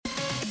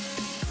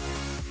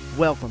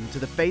Welcome to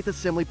the Faith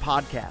Assembly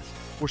Podcast.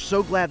 We're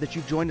so glad that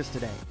you've joined us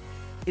today.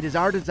 It is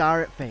our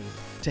desire at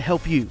Faith to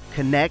help you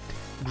connect,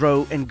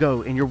 grow, and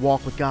go in your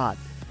walk with God.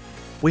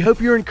 We hope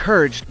you're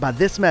encouraged by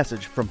this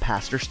message from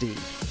Pastor Steve.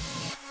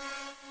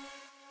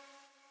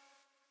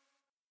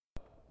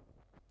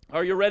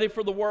 Are you ready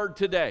for the word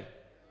today?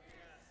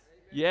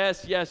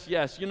 Yes.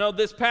 You know,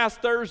 this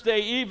past Thursday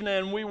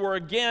evening, we were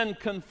again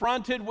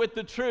confronted with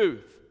the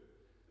truth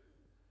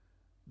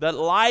that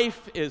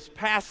life is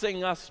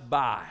passing us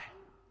by.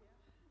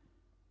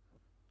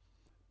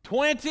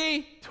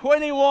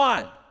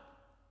 2021.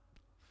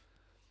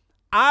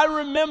 I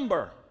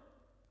remember,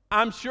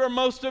 I'm sure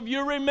most of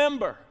you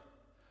remember,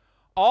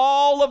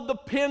 all of the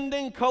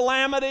pending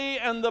calamity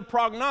and the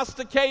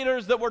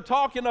prognosticators that were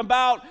talking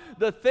about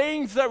the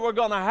things that were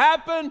going to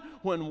happen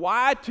when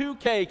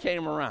Y2K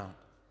came around.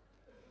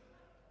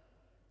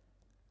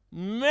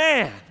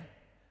 Man,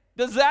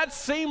 does that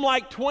seem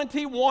like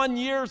 21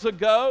 years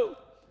ago?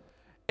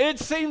 It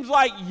seems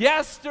like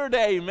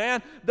yesterday,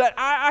 man, that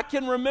I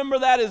can remember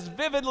that as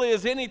vividly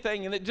as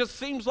anything, and it just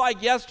seems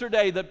like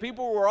yesterday that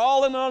people were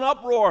all in an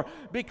uproar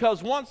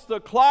because once the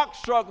clock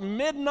struck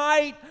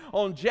midnight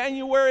on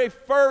January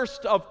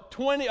 1st of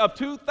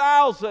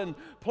 2000,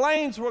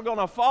 planes were going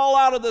to fall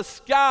out of the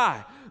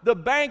sky. The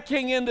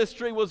banking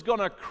industry was going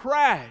to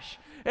crash.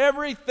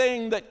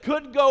 Everything that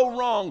could go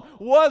wrong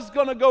was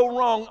going to go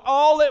wrong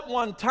all at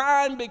one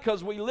time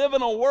because we live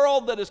in a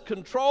world that is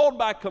controlled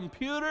by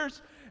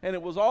computers. And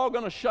it was all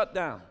going to shut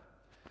down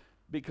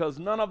because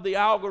none of the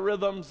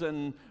algorithms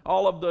and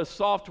all of the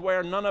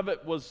software, none of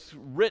it was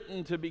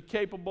written to be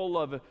capable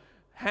of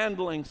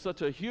handling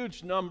such a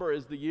huge number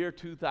as the year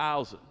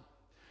 2000.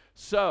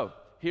 So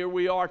here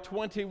we are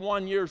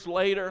 21 years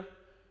later.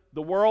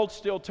 The world's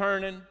still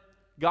turning.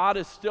 God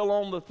is still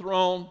on the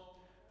throne.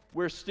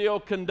 We're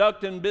still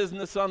conducting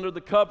business under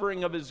the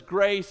covering of His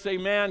grace.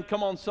 Amen.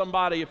 Come on,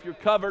 somebody. If you're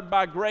covered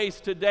by grace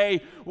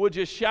today, would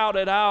you shout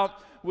it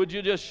out? Would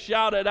you just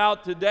shout it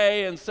out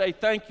today and say,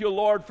 thank you,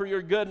 Lord, for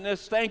your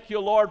goodness. Thank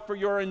you, Lord, for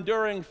your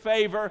enduring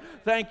favor.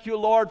 Thank you,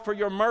 Lord, for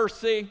your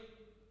mercy.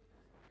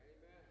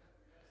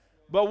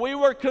 But we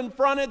were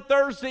confronted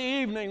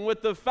Thursday evening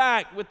with the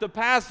fact, with the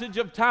passage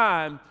of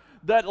time,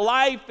 that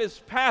life is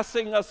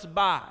passing us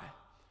by.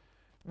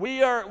 We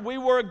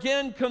were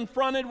again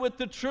confronted with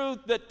the truth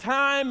that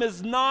time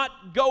is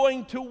not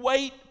going to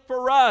wait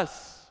for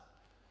us.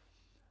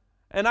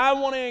 And I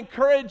want to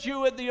encourage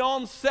you at the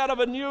onset of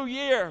a new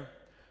year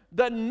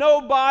that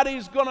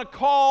nobody's going to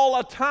call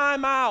a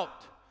time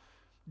out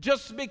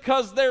just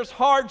because there's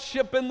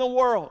hardship in the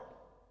world.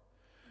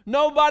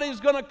 Nobody's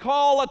going to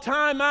call a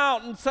time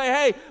out and say,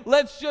 hey,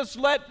 let's just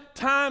let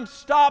time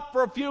stop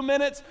for a few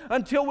minutes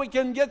until we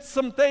can get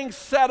some things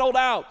settled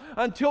out,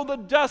 until the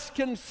dust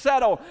can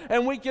settle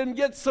and we can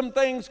get some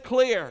things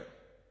clear.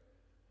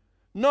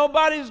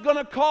 Nobody's going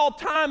to call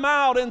time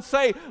out and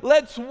say,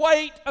 let's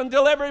wait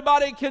until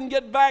everybody can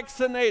get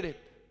vaccinated.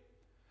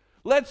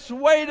 Let's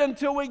wait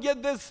until we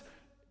get this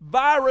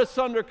virus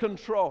under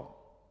control.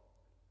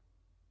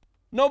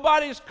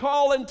 Nobody's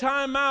calling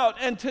time out.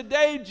 And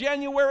today,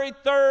 January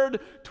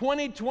 3rd,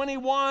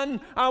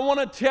 2021, I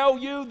want to tell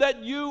you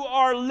that you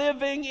are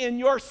living in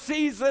your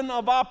season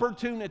of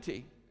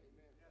opportunity.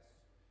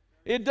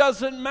 It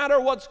doesn't matter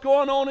what's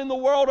going on in the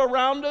world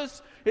around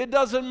us. It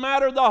doesn't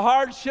matter the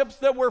hardships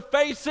that we're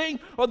facing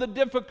or the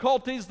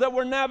difficulties that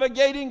we're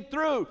navigating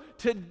through.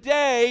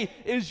 Today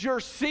is your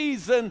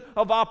season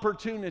of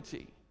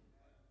opportunity.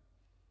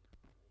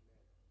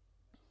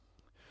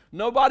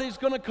 Nobody's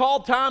going to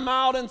call time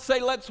out and say,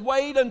 let's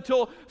wait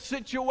until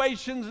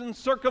situations and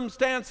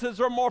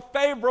circumstances are more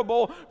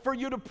favorable for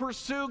you to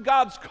pursue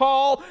God's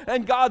call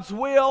and God's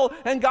will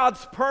and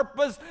God's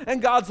purpose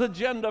and God's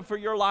agenda for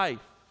your life.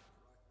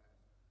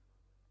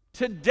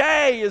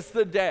 Today is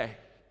the day.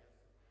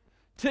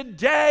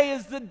 Today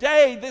is the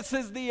day. This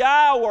is the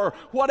hour.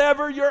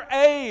 Whatever your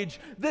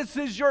age, this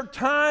is your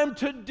time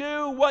to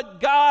do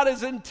what God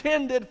has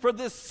intended for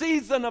this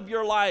season of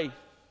your life.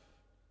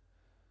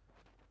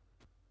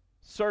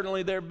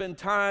 Certainly there have been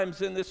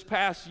times in this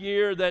past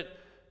year that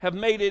have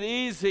made it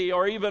easy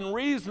or even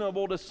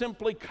reasonable to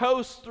simply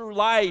coast through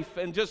life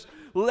and just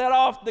let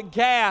off the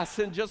gas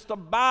and just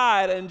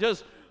abide and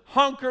just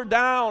hunker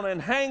down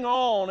and hang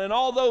on and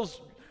all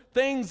those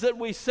things that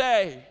we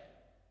say.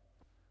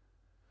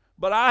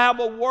 But I have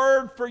a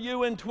word for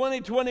you in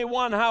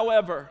 2021,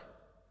 however,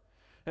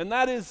 and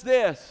that is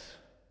this,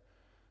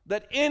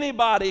 that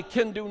anybody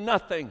can do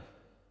nothing.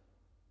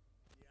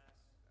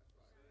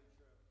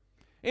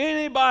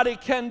 Anybody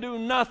can do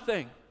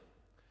nothing.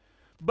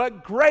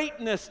 But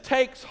greatness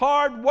takes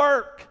hard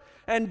work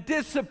and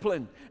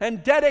discipline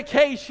and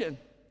dedication.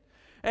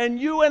 And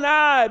you and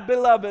I,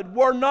 beloved,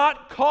 were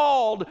not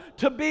called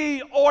to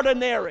be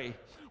ordinary.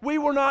 We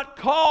were not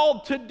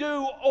called to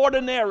do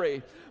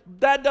ordinary.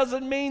 That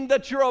doesn't mean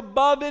that you're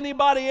above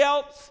anybody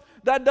else.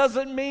 That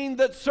doesn't mean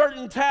that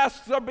certain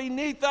tasks are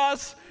beneath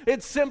us.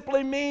 It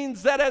simply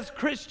means that as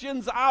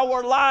Christians,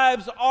 our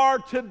lives are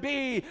to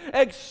be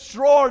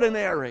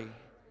extraordinary.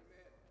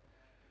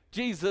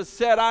 Jesus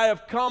said, I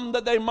have come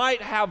that they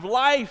might have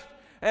life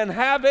and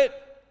have it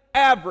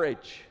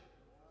average.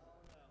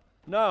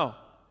 No.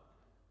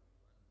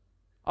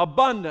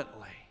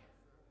 Abundantly.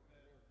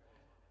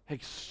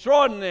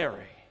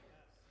 Extraordinary.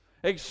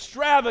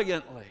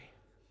 Extravagantly.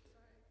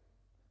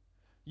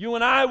 You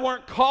and I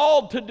weren't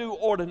called to do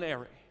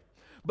ordinary,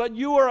 but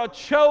you are a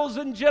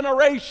chosen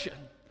generation,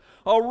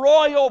 a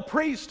royal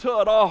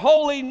priesthood, a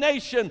holy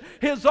nation,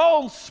 His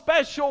own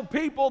special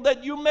people,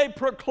 that you may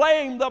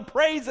proclaim the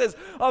praises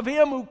of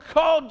Him who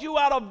called you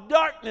out of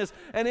darkness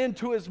and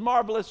into His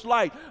marvelous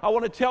light. I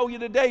want to tell you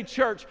today,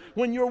 church,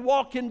 when you're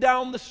walking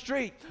down the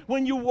street,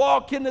 when you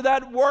walk into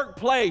that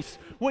workplace,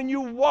 when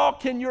you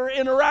walk and you're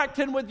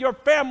interacting with your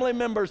family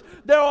members,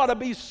 there ought to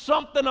be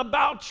something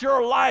about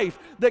your life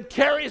that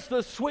carries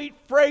the sweet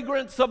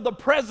fragrance of the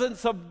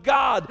presence of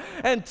God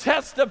and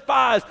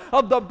testifies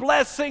of the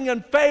blessing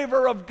and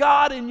favor of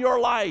God in your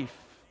life.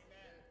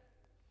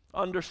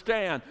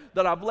 Understand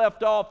that I've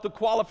left off the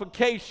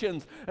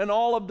qualifications and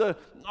all of the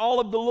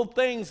little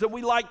things that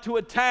we like to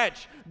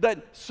attach,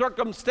 that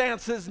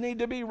circumstances need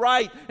to be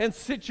right and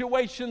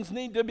situations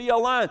need to be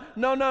aligned.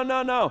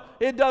 No.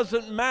 It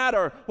doesn't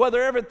matter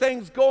whether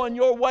everything's going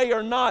your way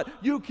or not.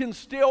 You can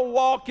still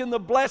walk in the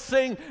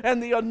blessing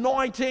and the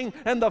anointing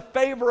and the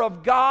favor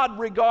of God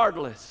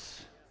regardless.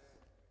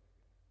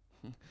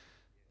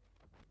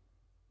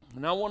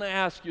 And I want to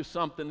ask you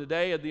something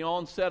today at the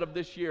onset of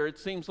this year. It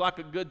seems like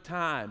a good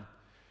time.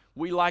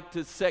 We like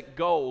to set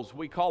goals.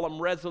 We call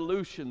them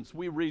resolutions.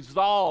 We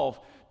resolve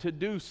to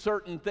do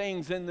certain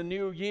things in the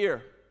new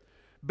year.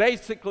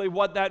 Basically,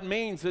 what that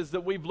means is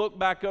that we've looked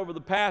back over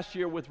the past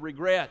year with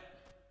regret.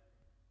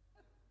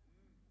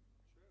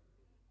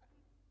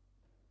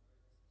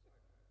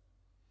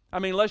 I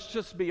mean, let's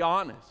just be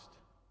honest.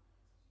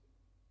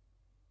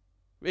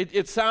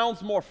 It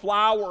sounds more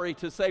flowery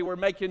to say we're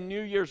making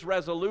New Year's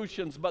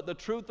resolutions, but the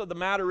truth of the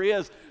matter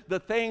is the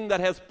thing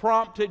that has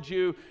prompted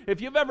you,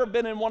 if you've ever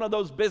been in one of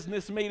those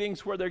business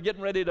meetings where they're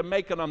getting ready to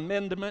make an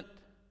amendment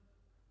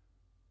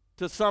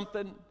to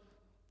something,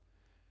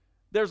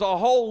 there's a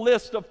whole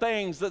list of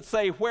things that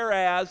say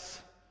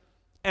whereas,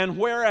 and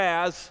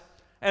whereas,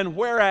 and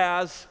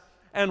whereas,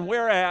 and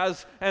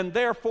whereas, and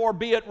therefore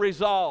be it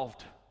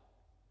resolved.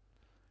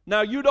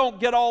 Now, you don't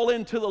get all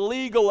into the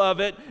legal of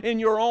it in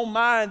your own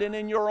mind and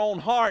in your own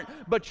heart,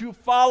 but you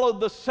follow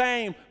the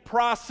same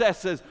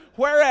processes.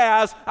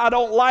 Whereas, I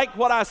don't like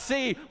what I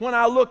see when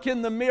I look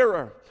in the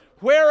mirror.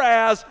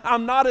 Whereas,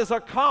 I'm not as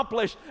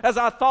accomplished as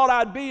I thought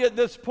I'd be at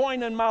this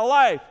point in my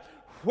life.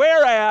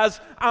 Whereas,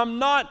 I'm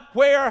not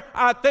where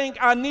I think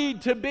I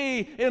need to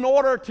be in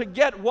order to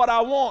get what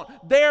I want.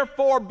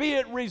 Therefore, be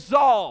it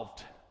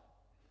resolved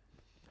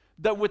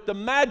that with the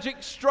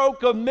magic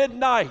stroke of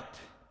midnight,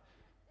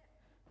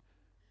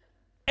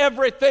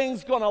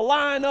 everything's going to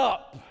line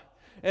up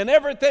and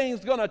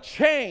everything's going to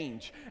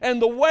change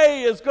and the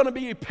way is going to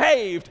be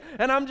paved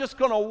and I'm just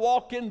going to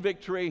walk in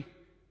victory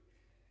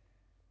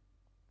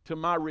to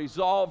my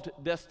resolved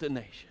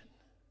destination,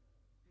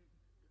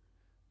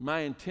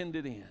 my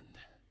intended end.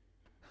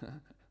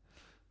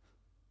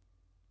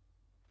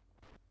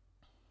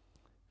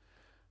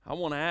 I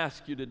want to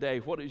ask you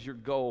today, what is your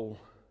goal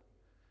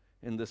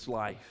in this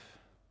life?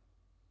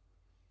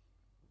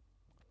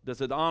 Does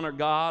it honor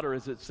God or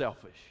is it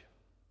selfish?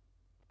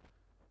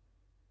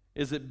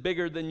 Is it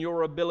bigger than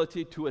your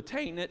ability to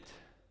attain it?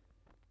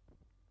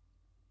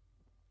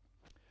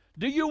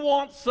 Do you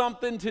want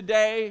something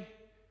today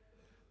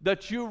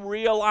that you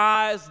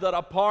realize that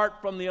apart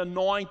from the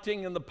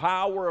anointing and the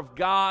power of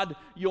God,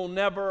 you'll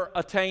never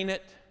attain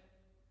it?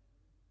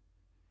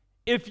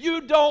 If you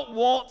don't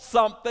want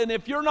something,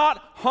 if you're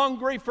not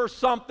hungry for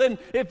something,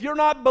 if you're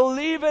not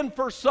believing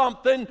for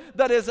something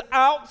that is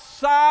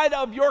outside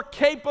of your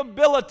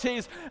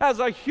capabilities as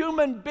a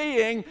human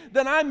being,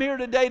 then I'm here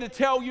today to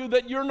tell you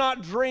that you're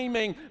not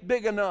dreaming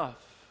big enough.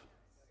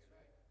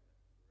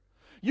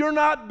 You're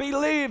not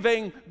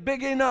believing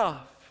big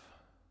enough.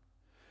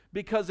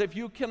 Because if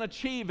you can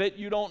achieve it,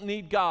 you don't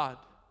need God.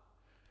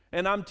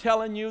 And I'm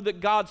telling you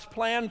that God's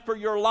plan for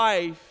your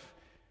life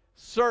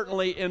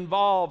certainly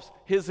involves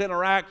His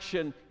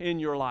interaction in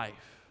your life,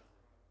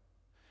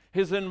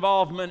 His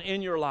involvement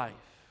in your life.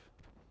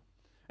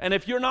 And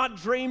if you're not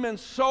dreaming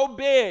so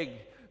big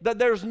that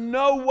there's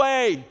no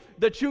way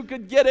that you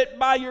could get it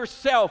by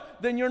yourself,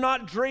 then you're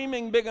not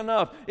dreaming big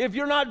enough. If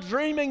you're not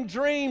dreaming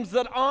dreams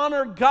that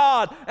honor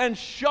God and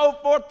show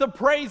forth the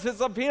praises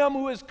of Him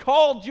who has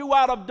called you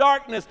out of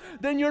darkness,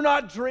 then you're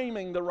not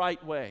dreaming the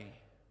right way.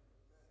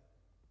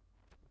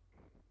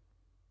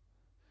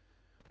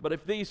 But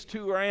if these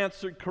two are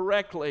answered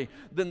correctly,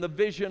 then the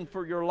vision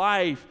for your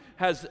life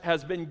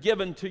has been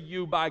given to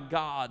you by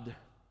God.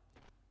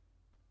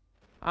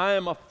 I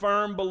am a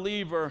firm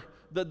believer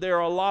that there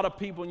are a lot of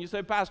people, and you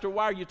say, Pastor,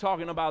 why are you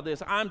talking about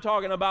this? I'm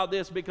talking about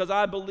this because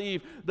I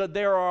believe that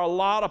there are a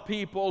lot of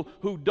people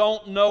who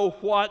don't know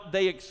what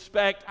they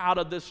expect out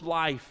of this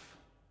life.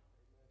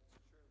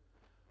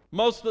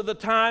 Most of the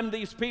time,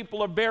 these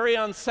people are very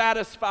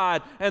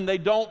unsatisfied, and they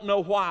don't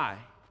know why.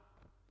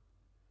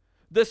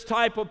 This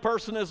type of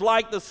person is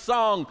like the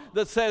song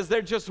that says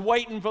they're just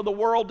waiting for the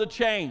world to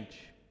change.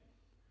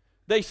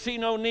 They see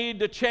no need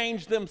to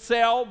change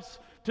themselves,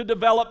 to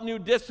develop new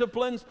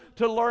disciplines,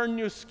 to learn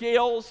new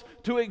skills,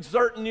 to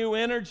exert new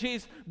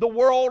energies. The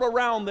world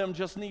around them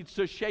just needs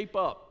to shape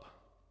up.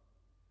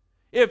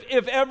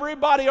 If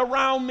everybody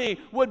around me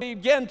would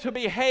begin to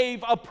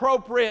behave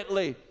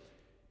appropriately,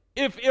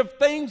 if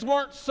things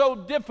weren't so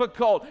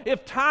difficult,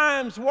 if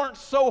times weren't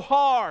so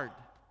hard,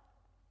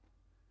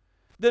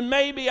 then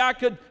maybe I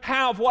could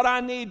have what I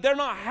need. They're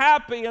not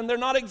happy and they're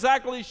not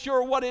exactly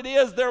sure what it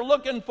is they're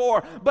looking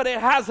for, but it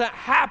hasn't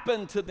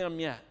happened to them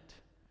yet.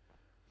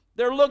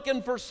 They're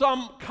looking for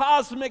some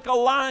cosmic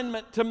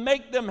alignment to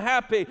make them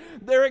happy.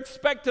 They're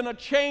expecting a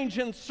change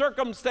in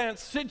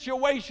circumstance,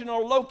 situation,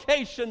 or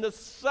location to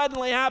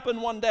suddenly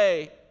happen one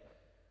day.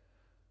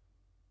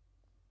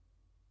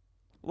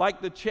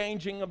 Like the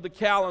changing of the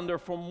calendar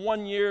from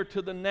one year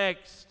to the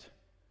next,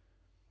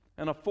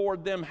 and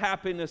afford them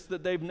happiness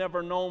that they've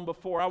never known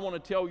before. I want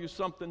to tell you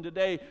something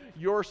today.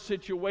 Your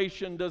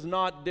situation does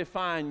not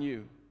define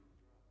you.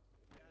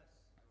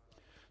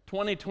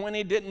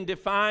 2020 didn't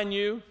define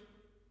you.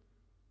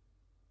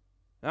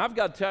 Now, I've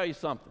got to tell you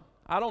something.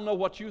 I don't know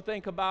what you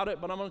think about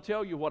it, but I'm going to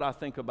tell you what I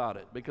think about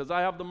it because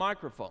I have the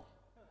microphone.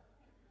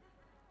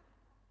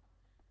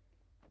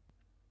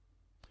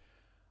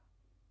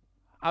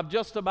 I've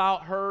just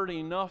about heard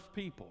enough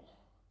people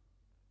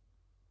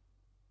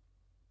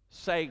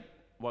say,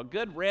 well,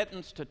 good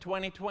riddance to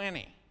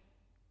 2020.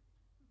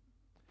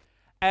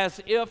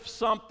 As if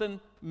something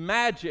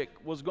magic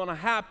was going to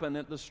happen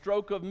at the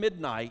stroke of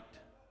midnight,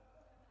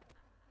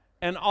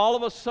 and all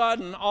of a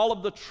sudden, all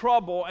of the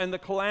trouble and the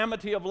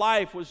calamity of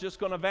life was just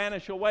going to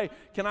vanish away.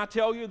 Can I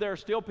tell you, there are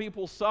still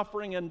people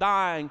suffering and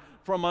dying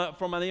from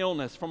an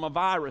illness, from a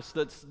virus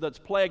that's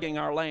plaguing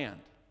our land.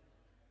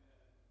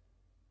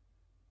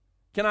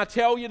 Can I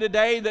tell you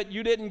today that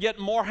you didn't get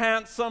more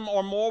handsome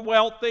or more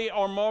wealthy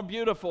or more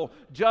beautiful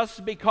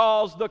just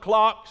because the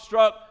clock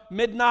struck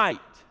midnight?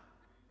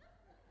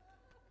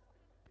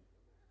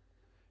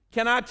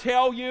 Can I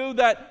tell you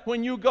that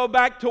when you go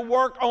back to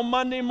work on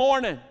Monday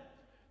morning,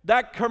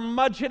 that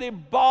curmudgeony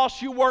boss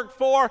you work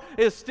for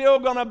is still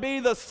going to be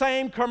the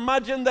same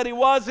curmudgeon that he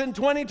was in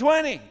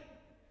 2020?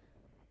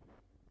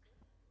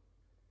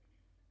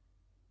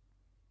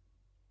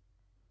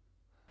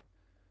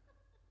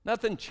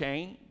 Nothing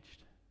changed.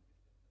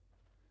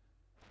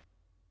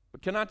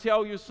 But can I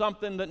tell you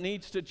something that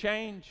needs to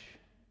change?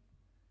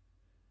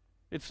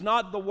 It's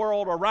not the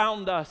world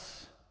around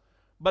us,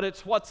 but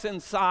it's what's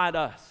inside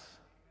us.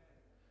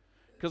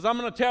 Because I'm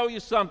going to tell you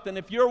something.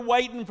 If you're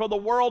waiting for the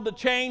world to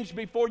change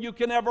before you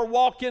can ever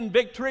walk in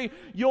victory,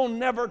 you'll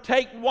never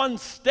take one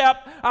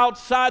step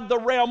outside the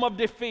realm of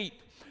defeat.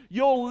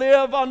 You'll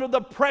live under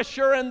the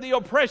pressure and the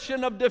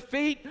oppression of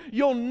defeat.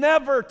 You'll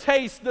never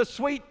taste the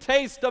sweet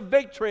taste of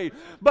victory.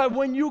 But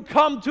when you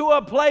come to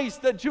a place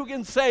that you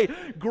can say,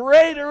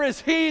 greater is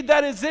He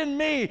that is in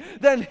me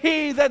than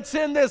he that's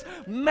in this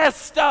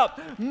messed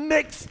up,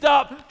 mixed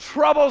up,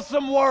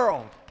 troublesome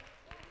world,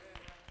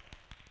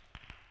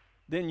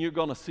 then you're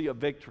going to see a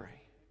victory.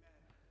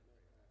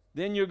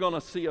 Then you're going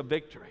to see a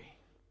victory.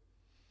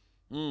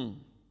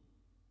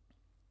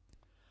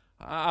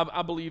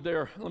 I believe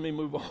there, let me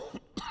move on.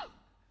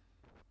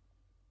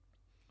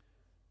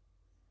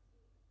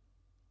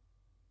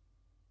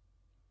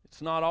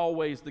 It's not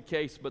always the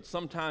case, but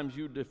sometimes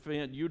you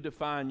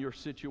define your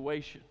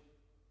situation.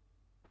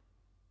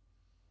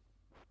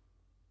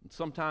 And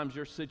sometimes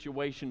your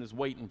situation is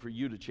waiting for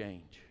you to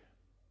change.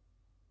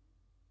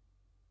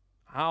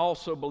 I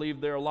also believe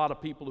there are a lot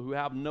of people who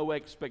have no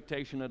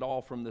expectation at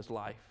all from this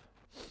life.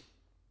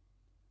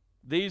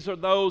 These are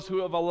those who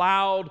have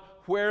allowed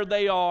where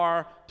they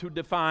are to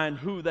define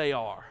who they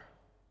are.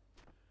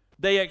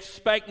 They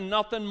expect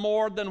nothing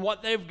more than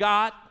what they've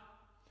got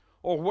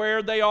or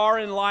where they are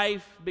in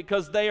life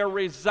because they are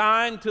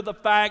resigned to the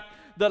fact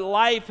that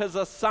life has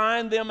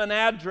assigned them an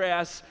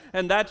address,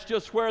 and that's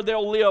just where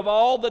they'll live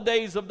all the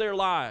days of their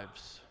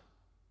lives.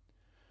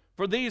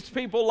 For these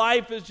people,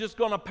 life is just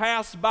going to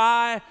pass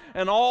by,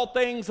 and all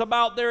things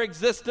about their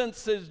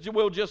existence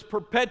will just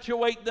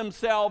perpetuate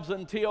themselves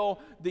until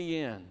the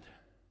end.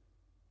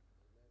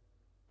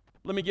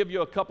 Let me give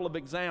you a couple of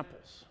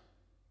examples.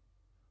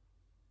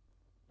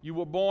 You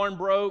were born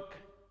broke.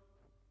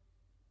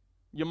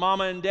 Your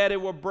mama and daddy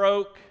were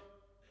broke.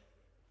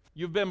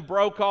 You've been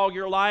broke all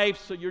your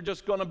life, so you're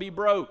just going to be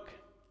broke.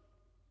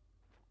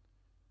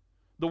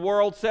 The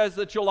world says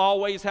that you'll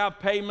always have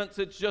payments.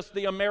 It's just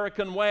the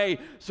American way.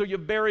 So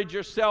you've buried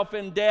yourself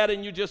in debt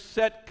and you just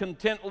sit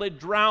contentedly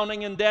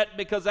drowning in debt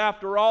because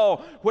after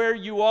all, where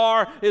you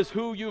are is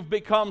who you've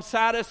become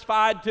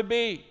satisfied to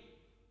be.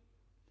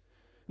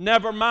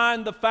 Never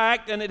mind the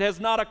fact, and it has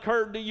not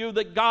occurred to you,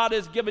 that God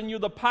has given you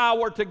the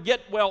power to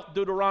get wealth,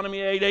 Deuteronomy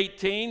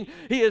 8:18.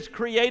 He has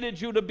created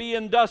you to be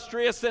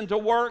industrious and to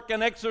work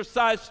and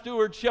exercise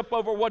stewardship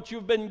over what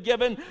you've been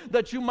given,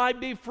 that you might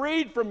be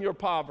freed from your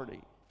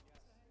poverty.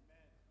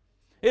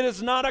 It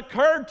has not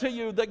occurred to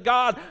you that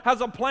God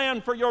has a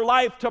plan for your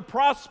life to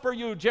prosper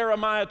you,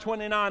 Jeremiah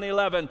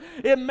 29:11.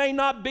 It may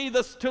not be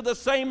to the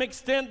same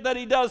extent that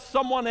He does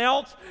someone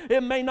else.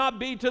 It may not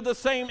be at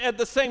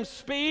the same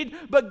speed,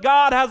 but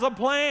God has a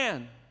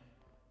plan.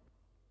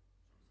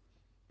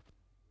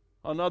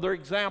 Another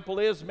example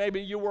is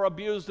maybe you were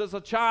abused as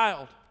a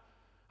child.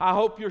 I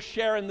hope you're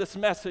sharing this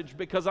message,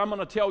 because I'm going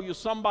to tell you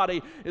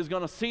somebody is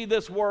going to see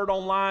this word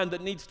online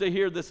that needs to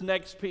hear this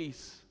next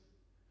piece.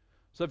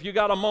 So if you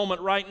got a moment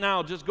right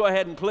now, just go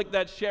ahead and click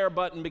that share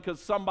button, because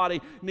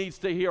somebody needs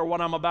to hear what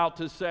I'm about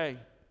to say.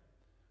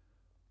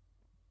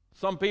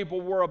 Some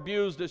people were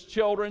abused as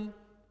children,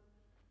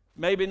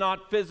 maybe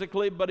not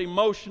physically, but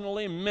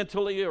emotionally,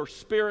 mentally, or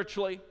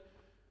spiritually,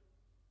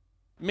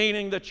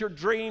 meaning that your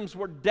dreams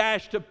were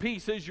dashed to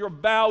pieces, your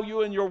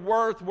value and your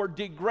worth were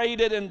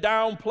degraded and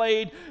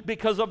downplayed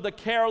because of the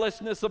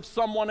carelessness of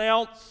someone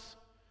else.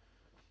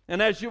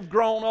 And as you've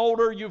grown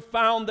older, you've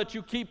found that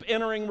you keep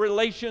entering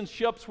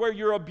relationships where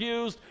you're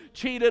abused,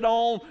 cheated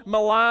on,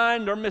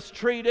 maligned, or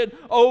mistreated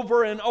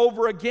over and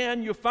over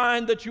again. You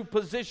find that you've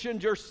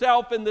positioned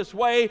yourself in this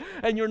way,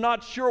 and you're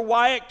not sure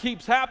why it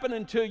keeps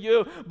happening to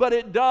you, but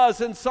it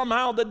does. And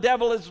somehow the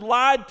devil has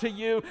lied to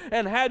you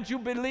and had you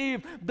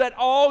believe that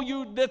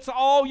that's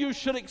all you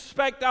should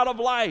expect out of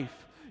life.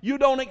 You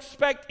don't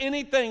expect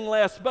anything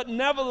less, but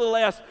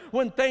nevertheless,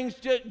 when things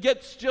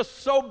gets just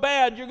so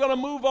bad, you're going to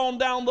move on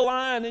down the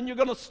line and you're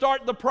going to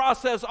start the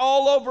process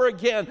all over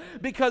again,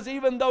 because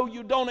even though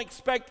you don't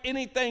expect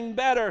anything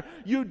better,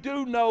 you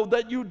do know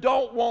that you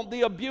don't want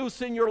the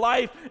abuse in your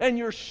life, and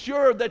you're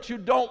sure that you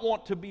don't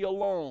want to be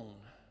alone.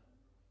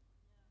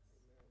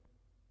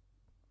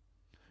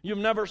 You've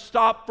never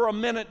stopped for a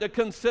minute to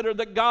consider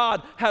that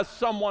God has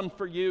someone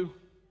for you.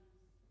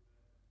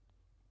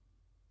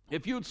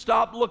 If you'd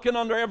stop looking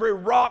under every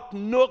rock,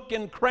 nook,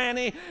 and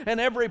cranny, and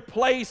every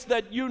place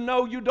that you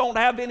know you don't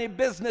have any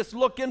business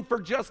looking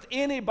for just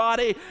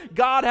anybody,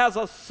 God has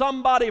a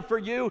somebody for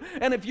you.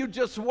 And if you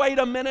just wait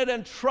a minute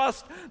and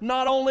trust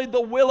not only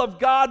the will of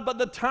God, but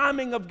the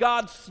timing of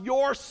God,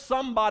 your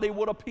somebody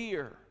would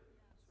appear.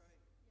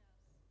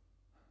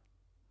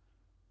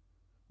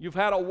 You've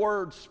had a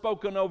word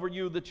spoken over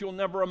you that you'll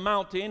never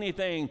amount to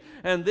anything.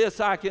 And this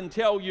I can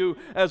tell you,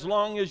 as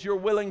long as you're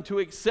willing to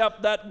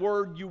accept that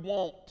word, you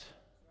won't.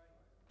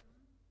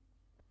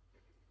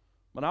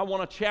 But I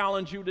want to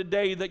challenge you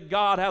today that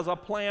God has a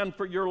plan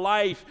for your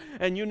life,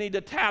 and you need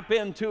to tap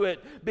into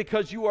it,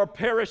 because you are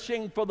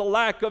perishing for the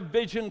lack of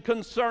vision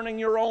concerning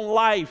your own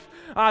life.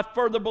 I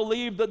further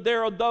believe that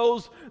there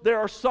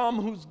are some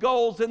whose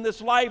goals in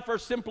this life are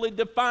simply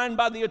defined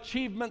by the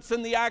achievements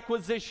and the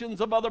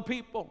acquisitions of other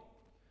people.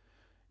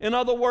 In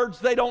other words,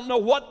 they don't know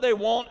what they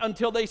want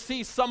until they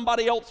see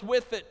somebody else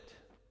with it.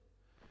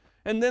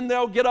 And then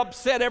they'll get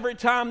upset every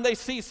time they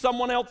see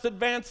someone else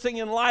advancing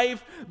in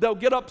life. They'll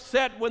get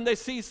upset when they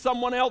see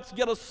someone else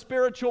get a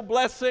spiritual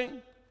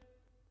blessing.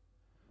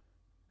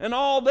 And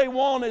all they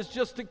want is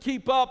just to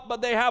keep up,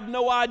 but they have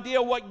no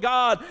idea what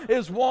God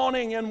is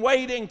wanting and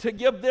waiting to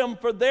give them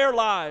for their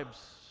lives.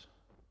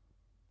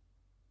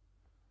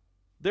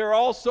 There are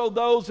also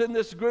those in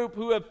this group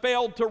who have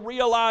failed to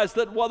realize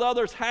that what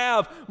others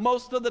have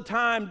most of the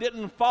time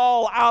didn't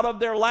fall out of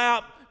their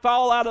lap,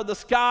 fall out of the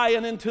sky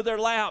and into their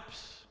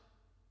laps.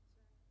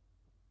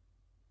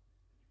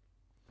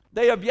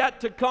 They have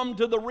yet to come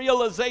to the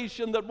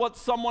realization that what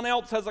someone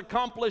else has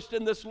accomplished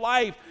in this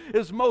life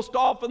is most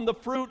often the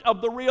fruit of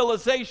the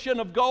realization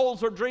of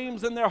goals or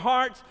dreams in their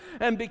hearts.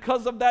 And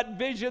because of that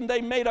vision,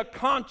 they made a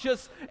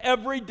conscious,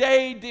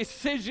 everyday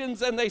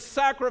decisions, and they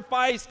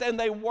sacrificed and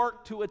they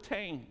worked to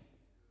attain.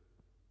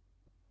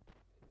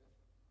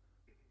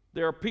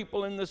 There are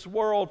people in this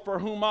world for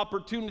whom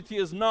opportunity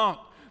is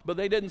knocked, but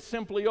they didn't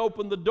simply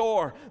open the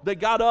door. They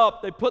got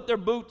up, they put their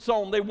boots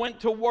on, they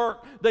went to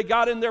work, they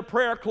got in their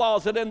prayer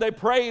closet, and they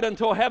prayed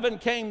until heaven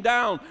came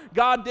down.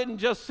 God didn't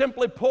just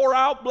simply pour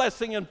out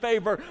blessing and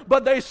favor,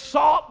 but they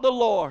sought the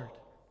Lord.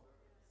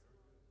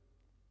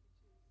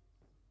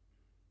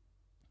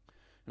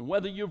 And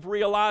whether you've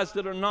realized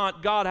it or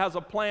not, God has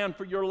a plan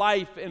for your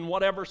life in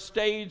whatever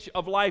stage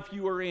of life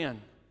you are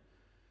in.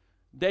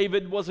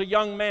 David was a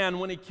young man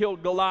when he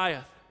killed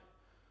Goliath.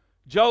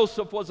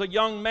 Joseph was a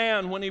young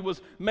man when he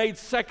was made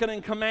second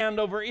in command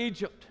over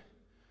Egypt.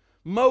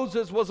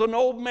 Moses was an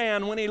old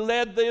man when he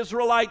led the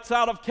Israelites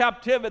out of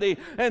captivity,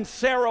 and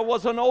Sarah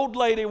was an old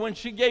lady when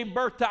she gave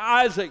birth to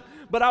Isaac.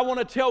 But I want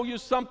to tell you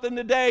something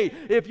today.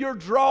 If you're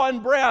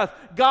drawing breath,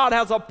 God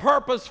has a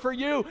purpose for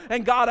you,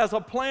 and God has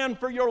a plan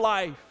for your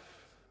life.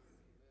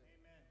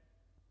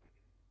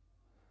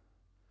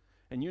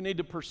 And you need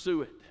to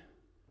pursue it.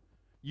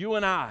 You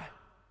and I.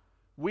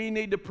 We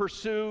need to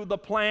pursue the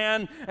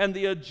plan and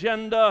the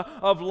agenda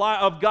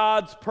of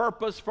God's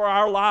purpose for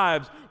our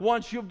lives.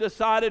 Once you've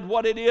decided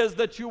what it is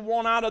that you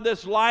want out of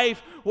this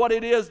life, what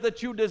it is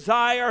that you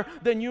desire,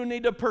 then you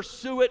need to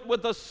pursue it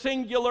with a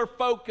singular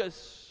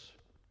focus.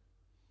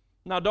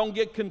 Now, don't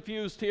get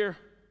confused here.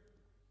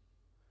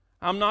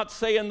 I'm not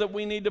saying that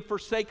we need to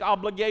forsake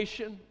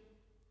obligation.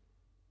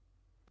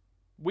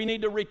 We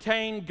need to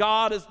retain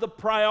God as the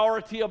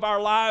priority of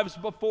our lives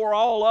before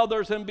all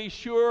others and be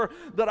sure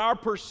that our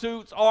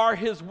pursuits are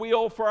His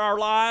will for our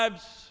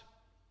lives.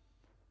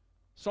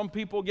 Some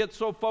people get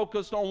so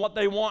focused on what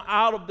they want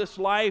out of this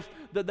life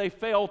that they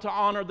fail to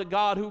honor the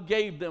God who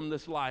gave them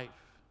this life.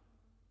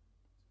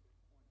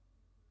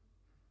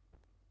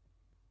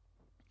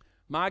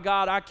 My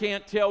God, I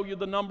can't tell you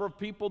the number of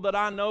people that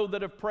I know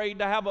that have prayed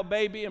to have a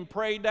baby and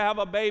prayed to have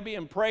a baby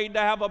and prayed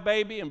to have a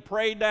baby and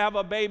prayed to have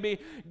a baby.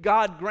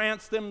 God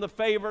grants them the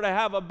favor to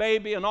have a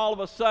baby, and all of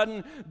a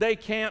sudden they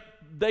can't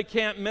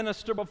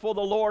minister before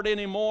the Lord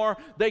anymore.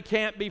 They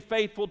can't be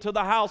faithful to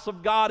the house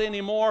of God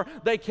anymore.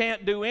 They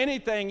can't do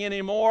anything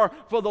anymore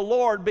for the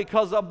Lord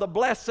because of the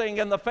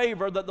blessing and the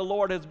favor that the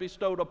Lord has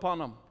bestowed upon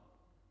them.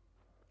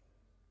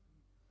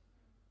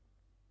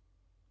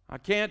 I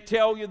can't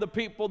tell you the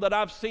people that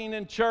I've seen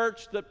in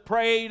church that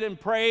prayed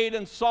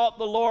and sought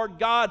the Lord.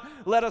 God,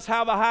 let us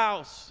have a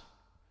house.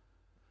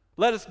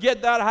 Let us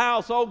get that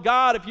house. Oh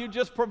God, if you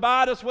just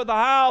provide us with a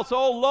house.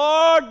 Oh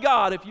Lord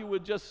God, if you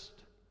would just...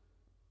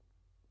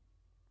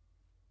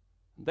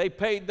 They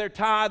paid their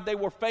tithe. They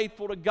were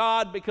faithful to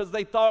God because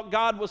they thought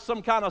God was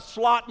some kind of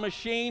slot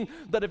machine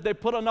that if they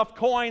put enough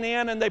coin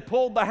in and they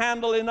pulled the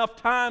handle enough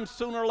times,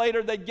 sooner or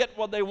later they'd get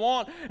what they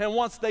want. And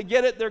once they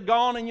get it, they're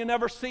gone and you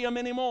never see them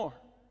anymore.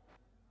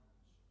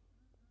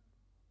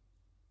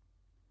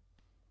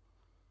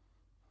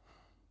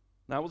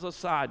 That was a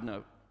side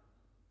note.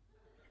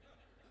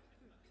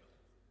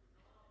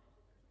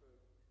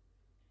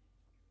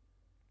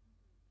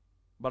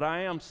 But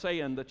I am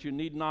saying that you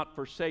need not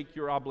forsake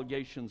your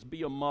obligations.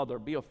 Be a mother,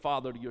 be a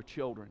father to your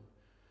children.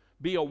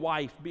 Be a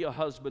wife, be a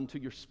husband to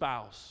your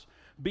spouse.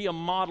 Be a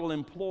model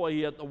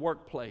employee at the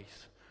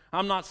workplace.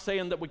 I'm not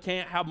saying that we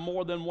can't have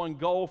more than one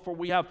goal, for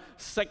we have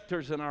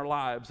sectors in our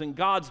lives. And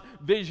God's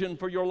vision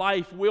for your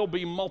life will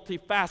be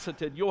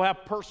multifaceted. You'll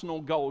have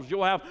personal goals.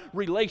 You'll have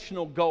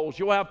relational goals.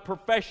 You'll have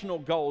professional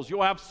goals.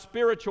 You'll have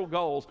spiritual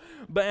goals.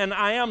 And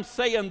I am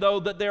saying,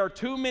 though, that there are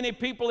too many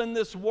people in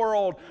this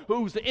world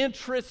whose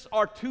interests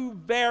are too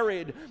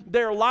varied.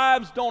 Their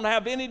lives don't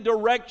have any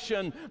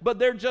direction, but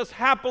they're just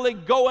happily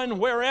going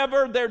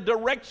wherever their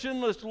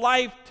directionless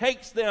life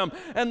takes them.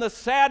 And the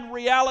sad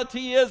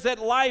reality is at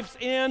life's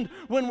end,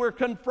 when we're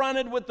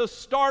confronted with the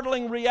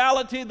startling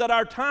reality that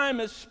our time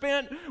is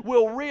spent,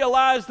 we'll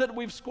realize that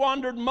we've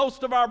squandered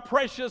most of our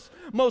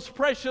most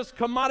precious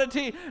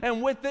commodity,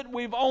 and with it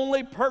we've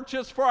only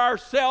purchased for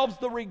ourselves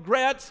the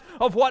regrets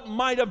of what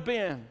might have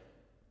been.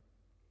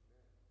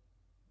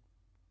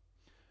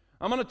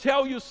 I'm going to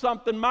tell you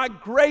something. My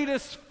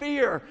greatest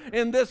fear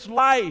in this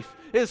life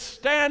is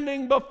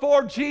standing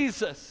before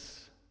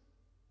Jesus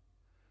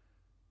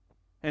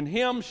and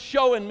Him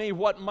showing me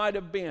what might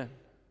have been.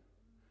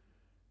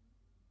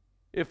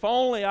 If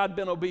only I'd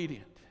been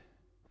obedient.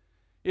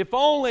 If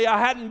only I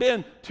hadn't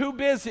been too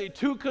busy,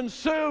 too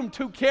consumed,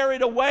 too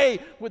carried away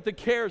with the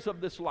cares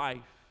of this life.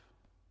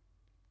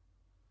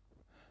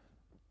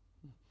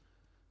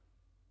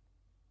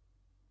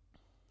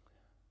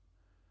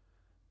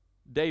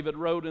 David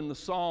wrote in the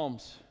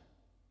Psalms,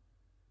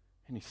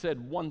 and he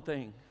said, one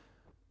thing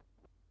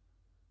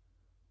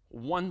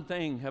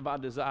have I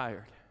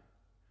desired,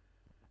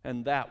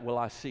 and that will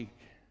I seek,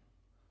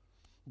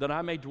 that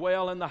I may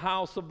dwell in the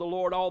house of the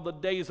Lord all the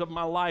days of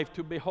my life,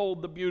 to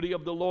behold the beauty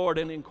of the Lord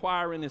and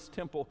inquire in His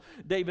temple.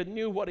 David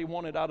knew what he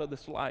wanted out of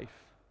this life.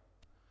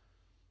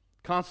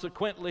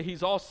 Consequently,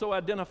 he's also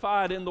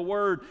identified in the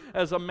Word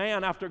as a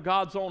man after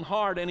God's own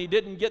heart, and he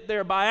didn't get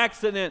there by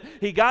accident.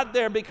 He got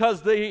there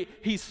because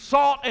he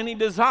sought and he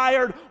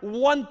desired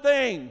one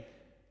thing,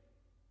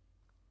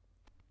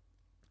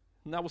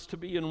 and that was to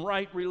be in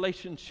right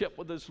relationship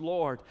with his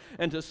Lord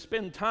and to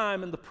spend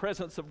time in the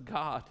presence of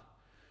God.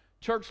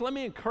 Church, let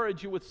me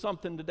encourage you with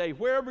something today.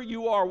 Wherever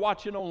you are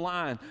watching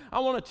online, I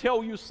want to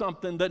tell you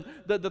something, that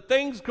the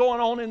things going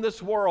on in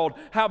this world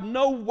have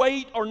no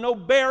weight or no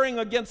bearing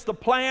against the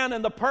plan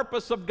and the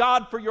purpose of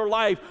God for your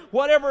life.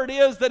 Whatever it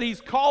is that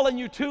He's calling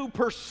you to,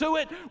 pursue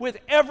it with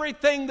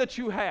everything that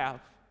you have.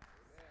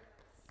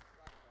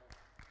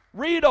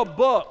 Read a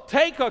book,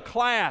 take a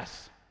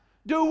class.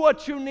 Do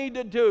what you need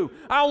to do.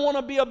 I want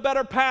to be a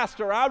better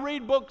pastor. I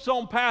read books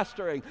on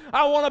pastoring.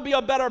 I want to be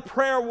a better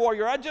prayer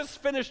warrior. I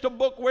just finished a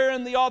book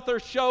wherein the author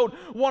showed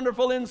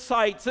wonderful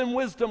insights and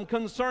wisdom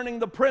concerning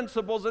the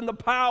principles and the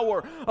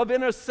power of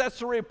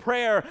intercessory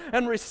prayer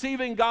and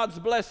receiving God's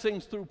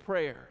blessings through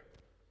prayer.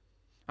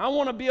 I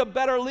want to be a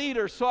better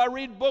leader, so I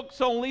read books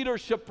on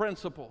leadership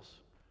principles.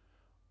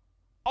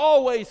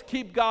 Always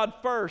keep God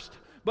first.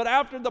 But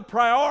after the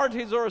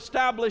priorities are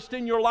established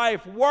in your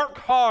life, work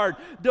hard,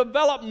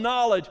 develop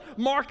knowledge,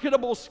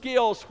 marketable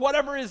skills,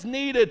 whatever is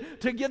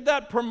needed to get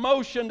that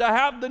promotion, to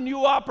have the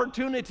new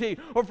opportunity,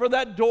 or for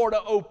that door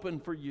to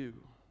open for you.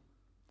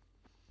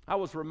 I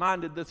was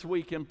reminded this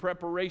week in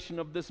preparation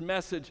of this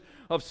message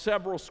of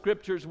several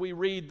scriptures we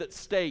read that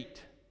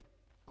state,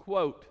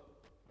 quote,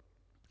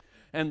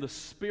 "And the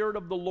Spirit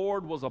of the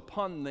Lord was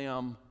upon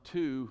them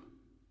to,"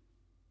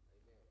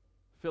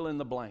 fill in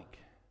the blank.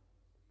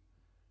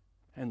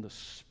 And the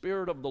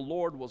Spirit of the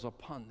Lord was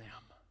upon them.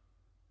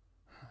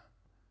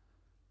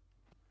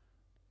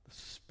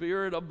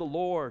 Spirit of the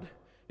Lord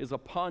is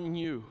upon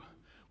you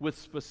with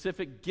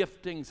specific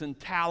giftings and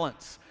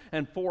talents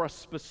and for a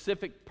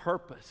specific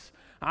purpose.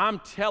 I'm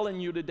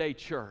telling you today,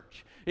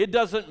 church, it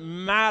doesn't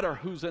matter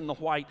who's in the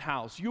White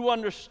House. You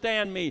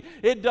understand me.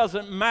 It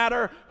doesn't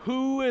matter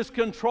who is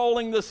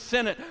controlling the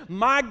Senate.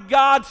 My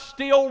God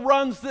still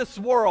runs this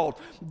world.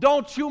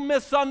 Don't you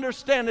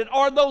misunderstand it.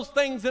 Are those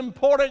things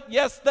important?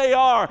 Yes, they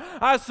are,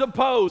 I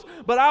suppose.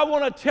 But I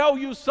want to tell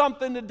you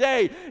something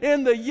today.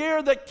 In the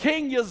year that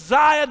King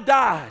Uzziah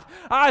died,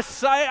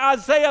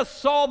 Isaiah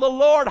saw the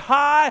Lord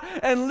high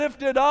and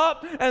lifted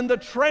up, and the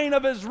train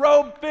of his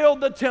robe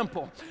filled the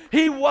temple.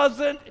 He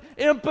wasn't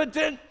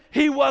impotent.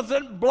 He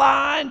wasn't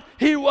blind,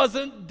 he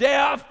wasn't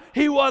deaf,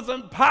 he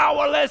wasn't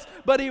powerless,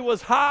 but he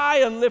was high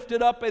and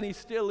lifted up, and he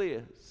still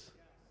is.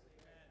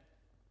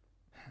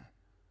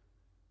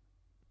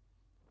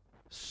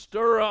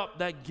 Stir up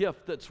that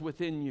gift that's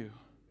within you.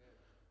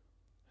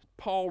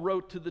 Paul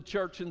wrote to the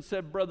church and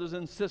said, brothers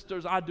and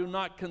sisters, I do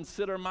not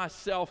consider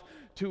myself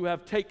to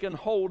have taken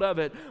hold of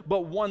it,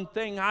 but one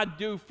thing I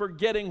do,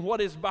 forgetting what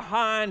is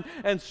behind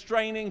and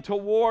straining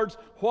towards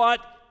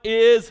what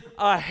is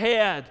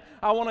ahead.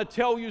 I want to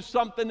tell you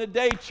something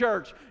today,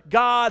 church.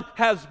 God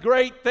has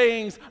great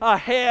things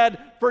ahead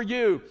for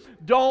you.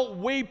 Don't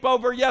weep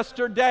over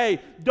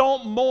yesterday.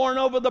 Don't mourn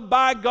over the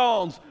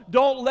bygones.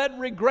 Don't let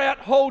regret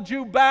hold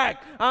you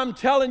back. I'm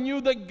telling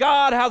you that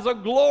God has a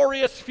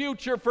glorious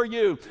future for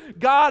you.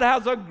 God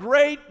has a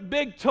great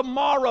big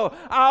tomorrow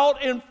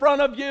out in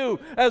front of you.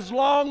 As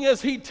long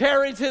as He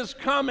tarries His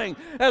coming,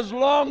 as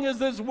long as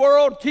this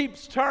world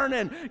keeps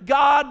turning,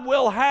 God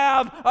will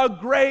have a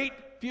great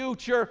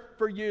future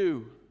for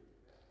you.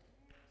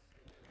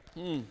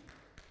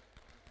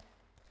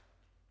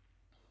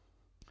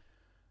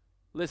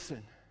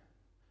 Listen,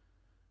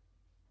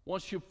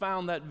 once you've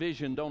found that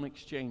vision, don't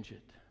exchange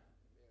it.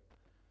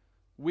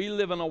 We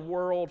live in a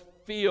world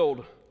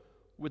filled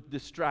with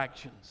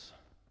distractions.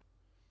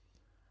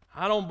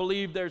 I don't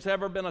believe there's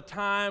ever been a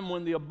time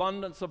when the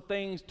abundance of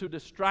things to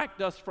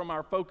distract us from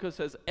our focus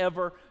has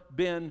ever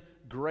been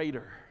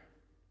greater.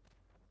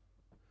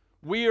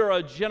 We are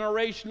a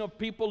generation of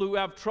people who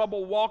have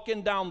trouble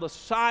walking down the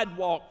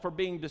sidewalk for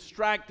being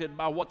distracted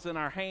by what's in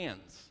our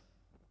hands.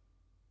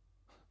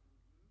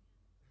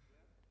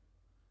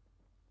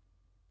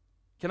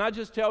 Can I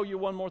just tell you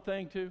one more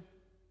thing too?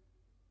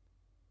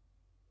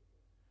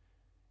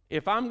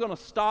 If I'm going to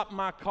stop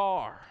my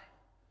car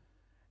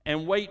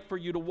and wait for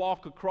you to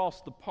walk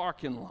across the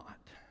parking lot,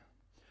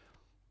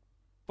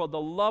 for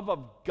the love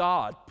of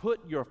God,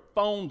 put your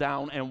phone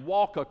down and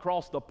walk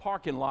across the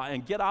parking lot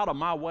and get out of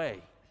my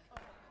way.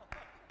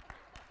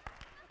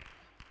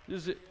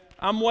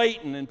 I'm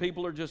waiting and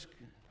people are just...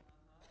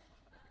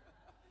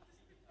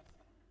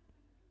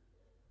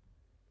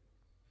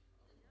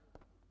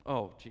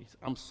 Oh, jeez,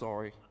 I'm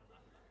sorry.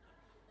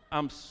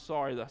 I'm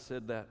sorry that I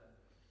said that.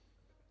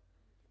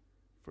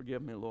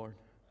 Forgive me, Lord.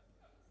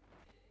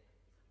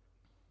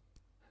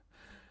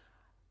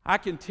 I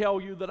can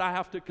tell you that I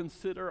have to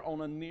consider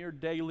on a near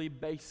daily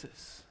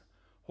basis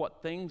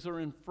what things are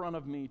in front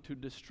of me to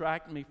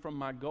distract me from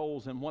my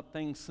goals and what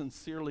things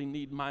sincerely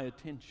need my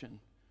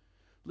attention.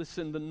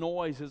 Listen, the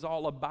noise is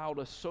all about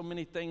us. So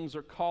many things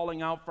are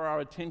calling out for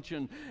our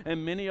attention,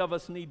 and many of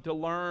us need to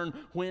learn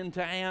when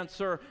to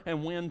answer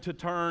and when to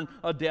turn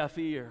a deaf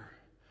ear.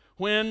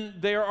 When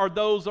there are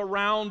those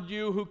around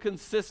you who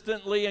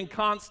consistently and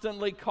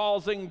constantly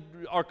causing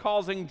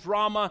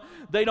drama,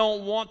 they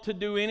don't want to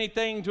do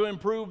anything to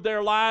improve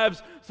their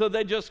lives, so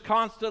they just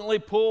constantly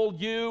pull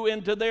you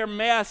into their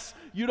mess.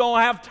 You don't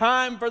have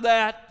time for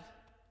that.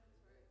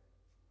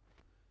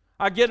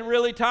 I get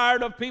really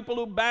tired of people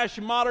who bash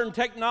modern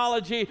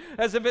technology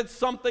as if it's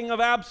something of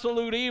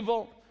absolute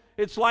evil.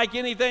 It's like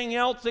anything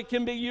else. It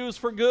can be used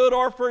for good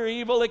or for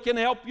evil. It can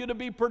help you to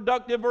be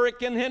productive or it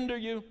can hinder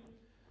you.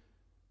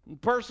 And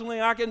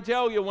personally, I can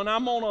tell you, when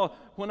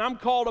I'm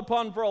called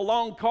upon for a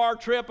long car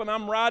trip and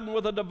I'm riding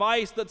with a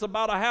device that's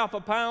about a half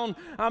a pound,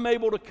 I'm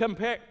able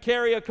to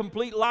carry a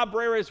complete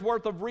library's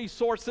worth of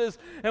resources.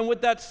 And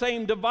with that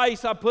same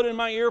device, I put in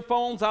my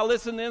earphones, I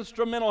listen to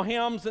instrumental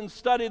hymns and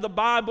study the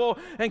Bible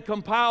and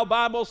compile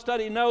Bible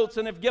study notes,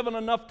 and if given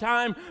enough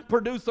time,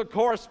 produce a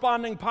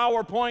corresponding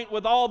PowerPoint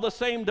with all the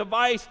same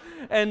device.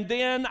 And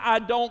then I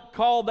don't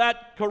call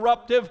that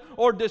corruptive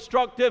or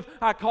destructive.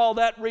 I call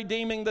that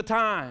redeeming the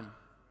time.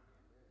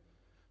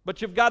 But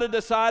you've got to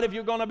decide if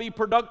you're going to be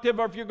productive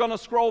or if you're going to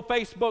scroll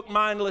Facebook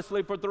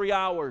mindlessly for 3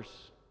 hours.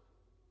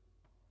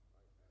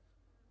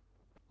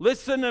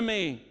 Listen to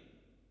me.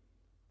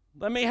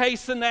 Let me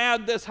hasten to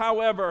add this,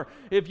 however.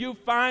 If you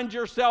find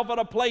yourself at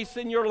a place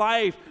in your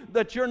life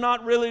that you're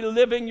not really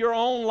living your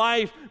own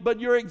life, but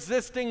you're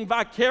existing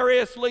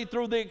vicariously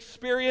through the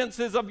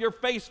experiences of your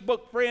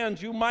Facebook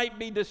friends, you might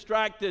be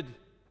distracted.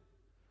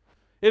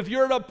 If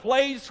you're at a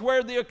place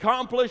where the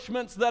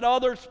accomplishments that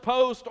others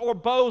post or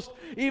boast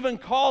even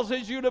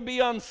causes you to be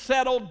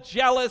unsettled,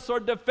 jealous, or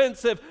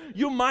defensive,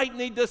 you might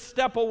need to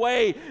step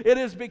away. It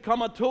has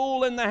become a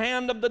tool in the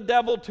hand of the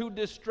devil to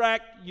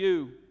distract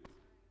you.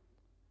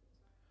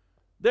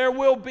 There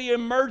will be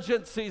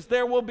emergencies.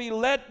 There will be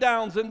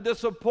letdowns and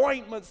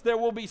disappointments. There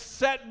will be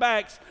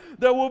setbacks.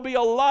 There will be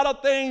a lot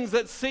of things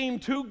that seem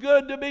too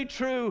good to be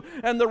true,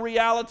 and the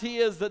reality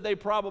is that they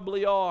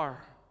probably are.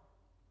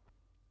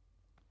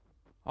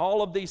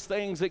 All of these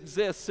things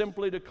exist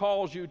simply to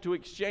cause you to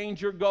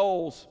exchange your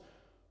goals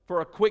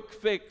for a quick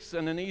fix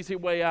and an easy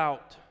way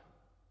out.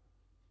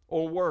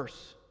 Or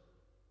worse,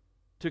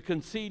 to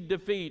concede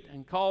defeat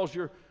and cause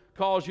you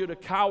to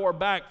cower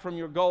back from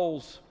your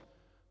goals.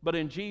 But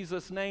in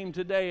Jesus' name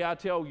today, I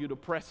tell you to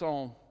press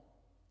on.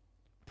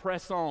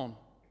 Press on.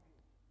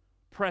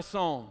 Press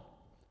on.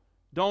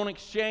 Don't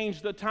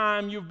exchange the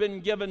time you've been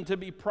given to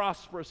be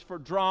prosperous for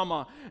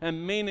drama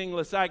and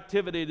meaningless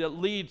activity that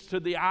leads to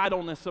the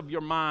idleness of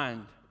your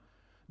mind.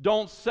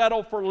 Don't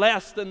settle for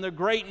less than the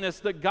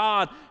greatness that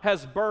God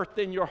has birthed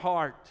in your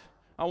heart.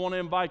 I want to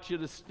invite you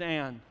to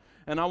stand,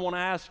 and I want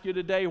to ask you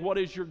today, what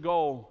is your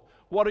goal?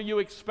 What are you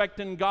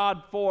expecting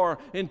God for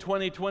in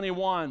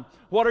 2021?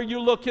 What are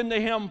you looking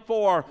to Him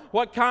for?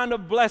 What kind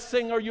of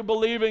blessing are you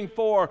believing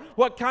for?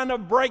 What kind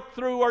of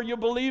breakthrough are you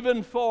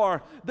believing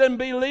for? Then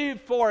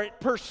believe for it.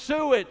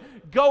 Pursue it.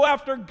 Go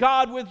after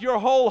God with your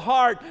whole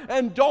heart,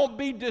 and don't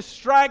be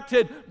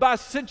distracted by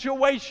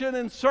situation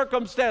and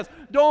circumstance.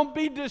 Don't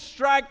be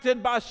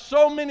distracted by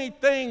so many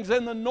things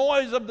and the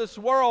noise of this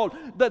world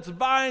that's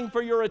vying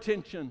for your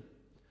attention.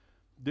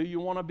 Do you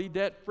want to be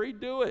debt-free?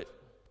 Do it.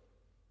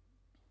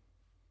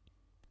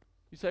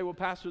 You say, well,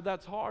 Pastor,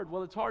 that's hard.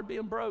 Well, it's hard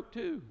being broke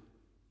too.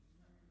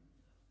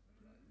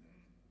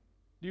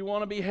 Do you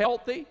want to be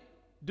healthy?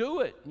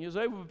 Do it. And you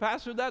say, well,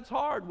 Pastor, that's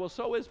hard. Well,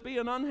 so is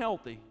being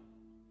unhealthy.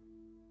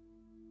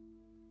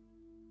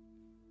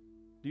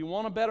 Do you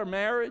want a better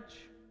marriage?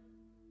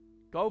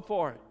 Go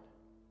for it.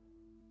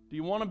 Do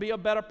you want to be a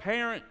better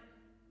parent?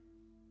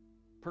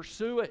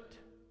 Pursue it.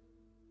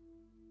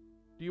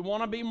 Do you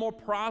want to be more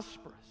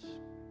prosperous?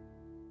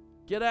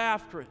 Get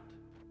after it.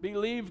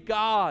 Believe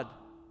God.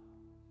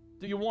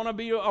 Do you want to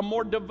be a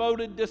more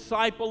devoted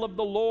disciple of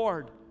the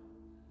Lord?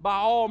 By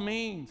all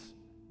means,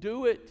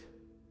 do it.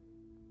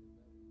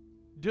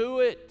 Do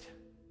it.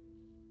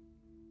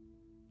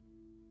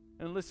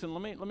 And listen,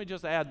 let me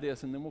just add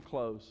this and then we'll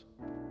close.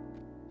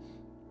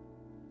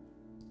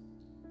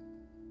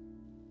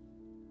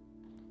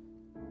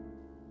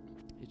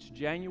 It's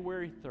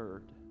January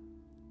 3rd.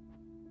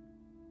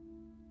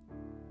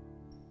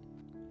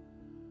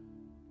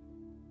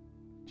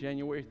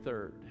 January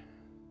 3rd.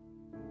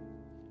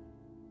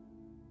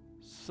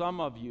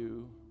 Some of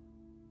you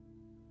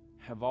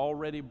have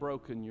already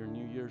broken your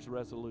New Year's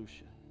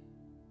resolution.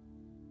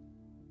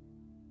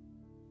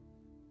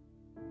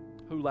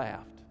 Who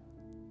laughed?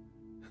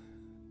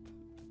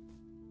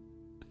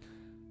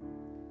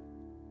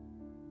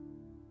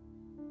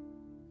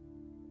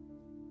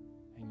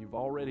 And you've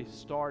already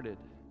started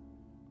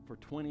for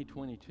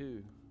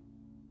 2022.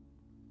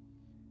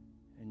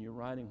 And you're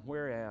writing,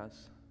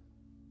 whereas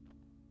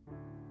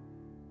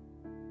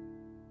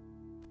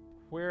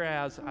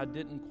I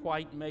didn't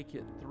quite make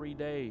it 3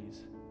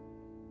 days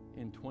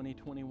in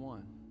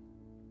 2021.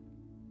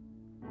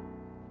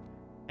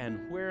 And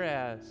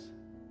whereas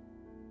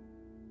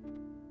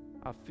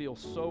I feel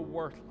so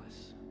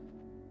worthless.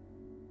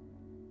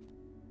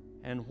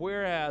 And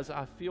whereas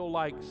I feel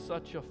like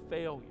such a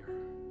failure.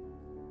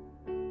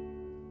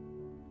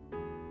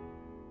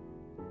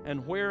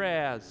 And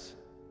whereas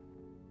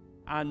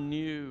I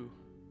knew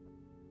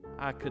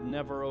I could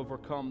never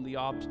overcome the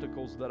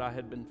obstacles that I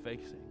had been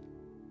facing.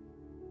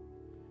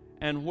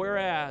 And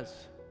whereas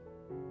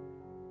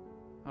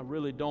I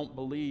really don't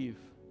believe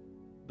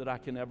that I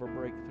can ever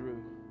break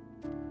through.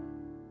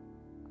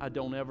 I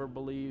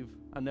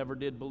never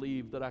did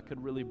believe that I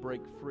could really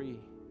break free.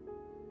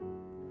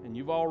 And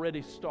you've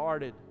already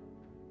started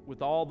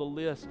with all the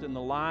list and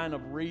the line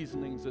of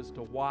reasonings as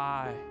to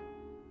why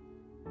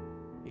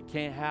it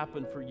can't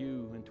happen for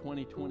you in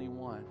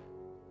 2021.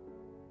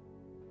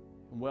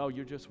 And well,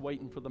 you're just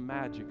waiting for the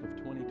magic of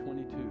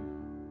 2022.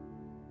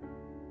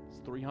 It's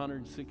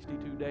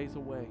 362 days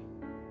away.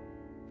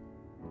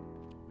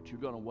 But you're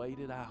going to wait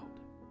it out.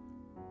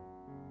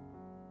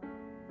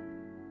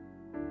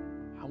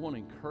 I want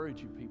to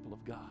encourage you, people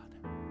of God.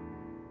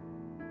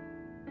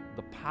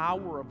 The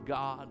power of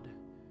God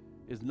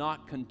is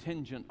not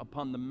contingent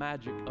upon the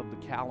magic of the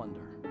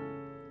calendar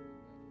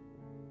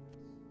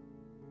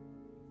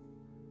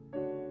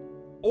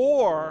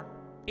or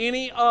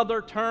any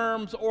other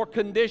terms or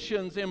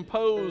conditions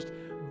imposed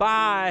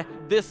by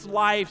this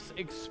life's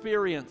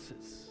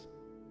experiences.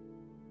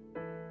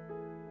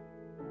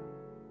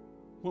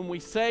 When we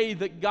say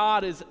that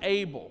God is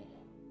able,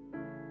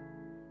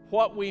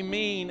 what we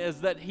mean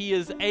is that He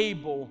is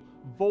able,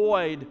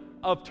 void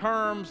of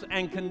terms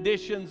and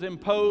conditions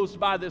imposed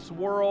by this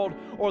world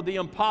or the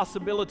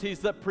impossibilities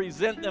that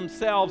present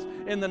themselves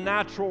in the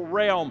natural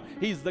realm.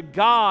 He's the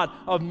God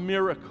of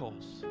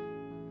miracles.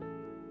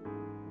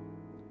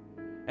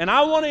 And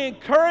I want to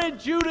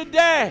encourage you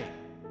today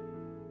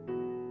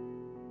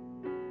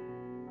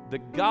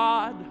that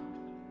God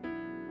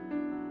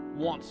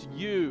wants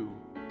you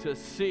to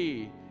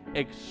see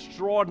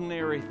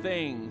extraordinary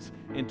things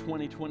in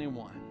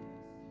 2021.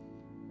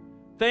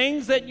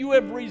 Things that you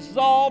have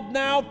resolved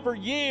now for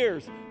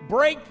years.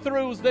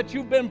 Breakthroughs that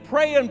you've been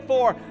praying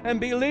for and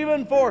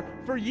believing for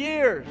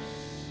years.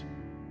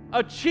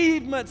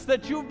 Achievements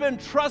that you've been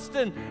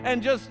trusting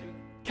and just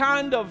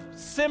kind of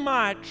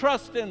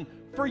semi-trusting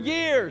for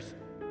years.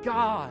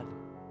 God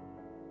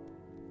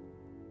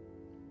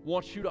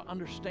wants you to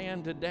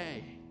understand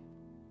today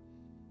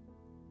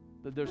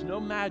that there's no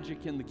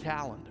magic in the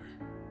calendar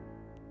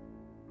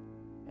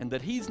and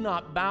that He's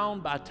not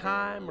bound by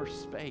time or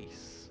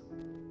space,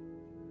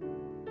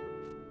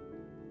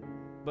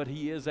 but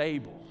He is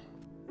able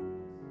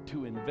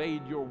to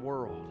invade your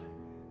world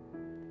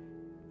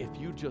if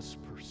you just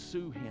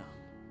pursue Him.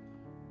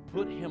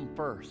 Put Him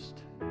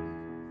first.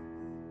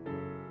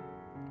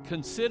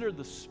 Consider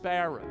the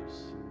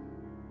sparrows.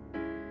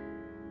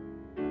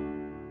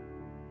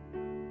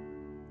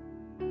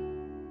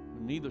 Who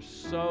neither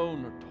sow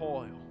nor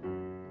toil,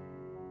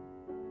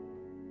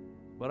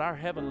 but our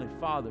Heavenly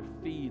Father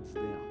feeds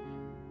them.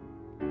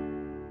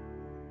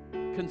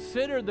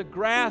 Consider the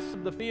grass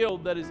of the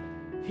field that is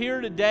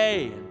here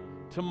today, and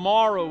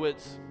tomorrow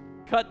it's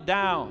cut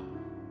down.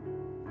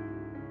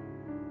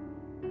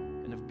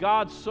 And if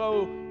God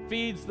so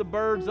feeds the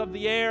birds of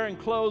the air and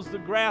clothes the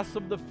grass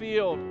of the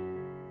field,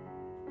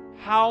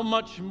 how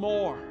much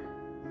more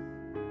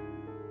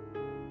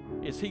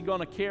is He going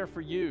to care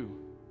for you?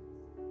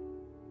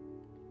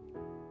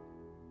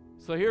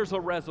 So here's a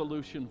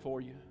resolution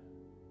for you.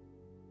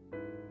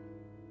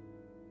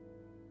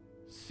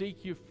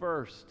 Seek you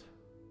first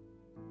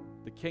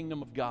the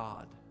kingdom of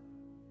God,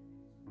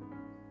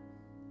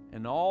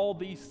 and all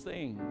these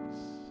things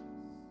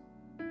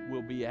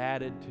will be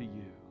added to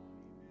you.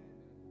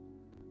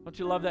 Don't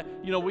you love that?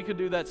 You know, we could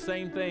do that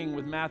same thing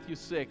with Matthew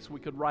 6. We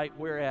could write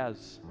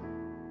whereas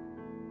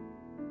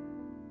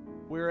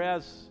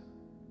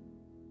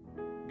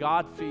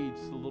God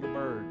feeds the little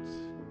birds,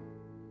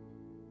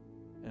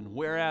 and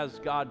whereas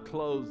God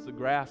clothes the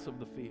grass of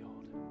the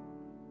field,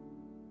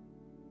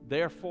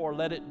 therefore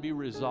let it be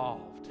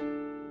resolved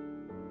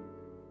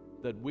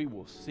that we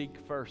will seek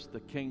first the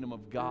kingdom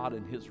of God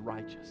and His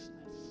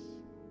righteousness,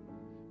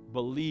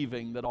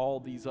 believing that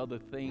all these other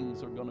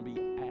things are going to be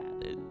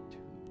added to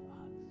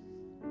us.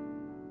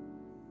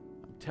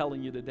 I'm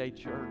telling you today,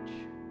 church,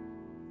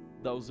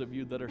 those of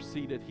you that are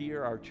seated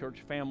here, our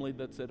church family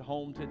that's at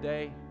home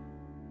today,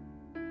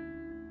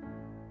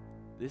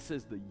 this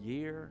is the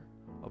year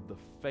of the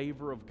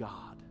favor of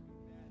God.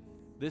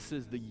 This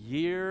is the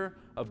year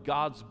of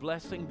God's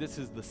blessing. This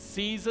is the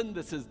season.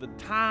 This is the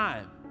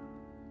time.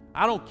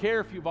 I don't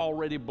care if you've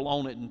already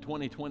blown it in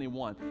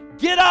 2021.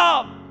 Get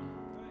up!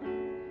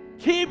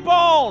 Keep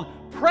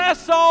on!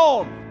 Press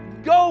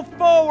on! Go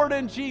forward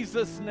in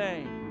Jesus'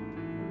 name.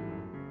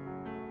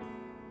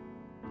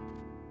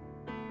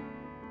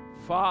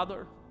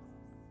 Father,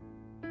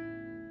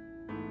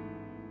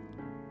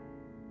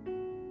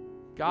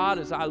 God,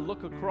 as I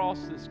look across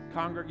this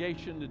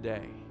congregation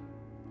today,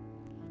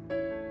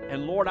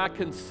 and Lord, I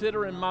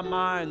consider in my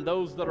mind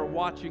those that are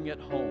watching at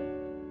home,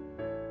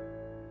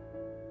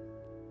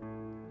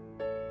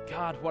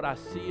 God, what I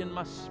see in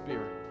my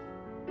spirit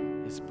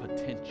is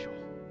potential.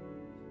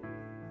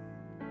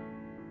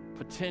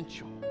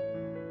 Potential.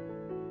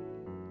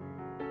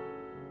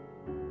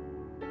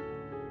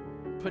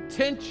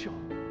 Potential.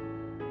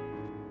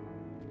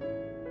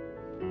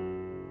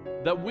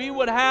 That we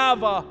would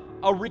have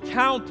a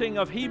recounting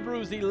of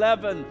Hebrews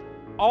 11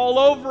 all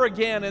over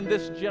again in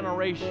this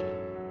generation.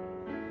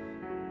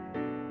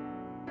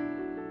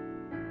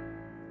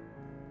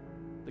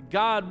 That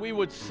God, we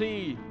would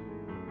see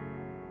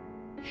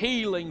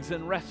healings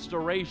and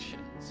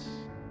restorations.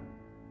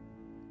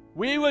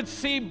 We would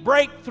see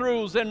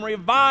breakthroughs and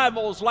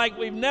revivals like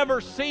we've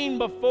never seen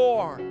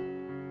before.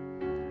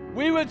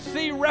 We would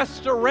see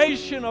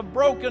restoration of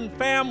broken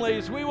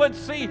families. We would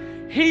see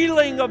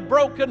healing of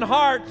broken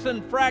hearts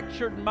and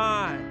fractured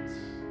minds.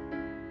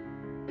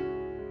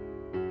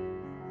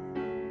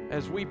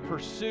 As we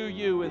pursue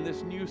you in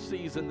this new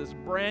season, this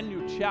brand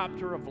new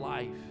chapter of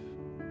life.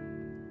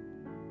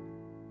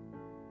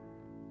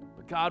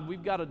 But God,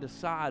 we've got to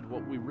decide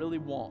what we really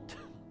want.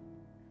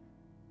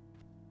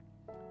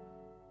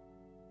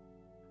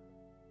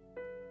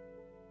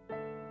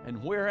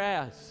 And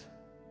whereas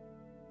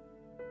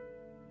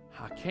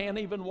I can't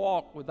even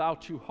walk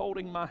without you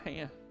holding my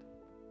hand,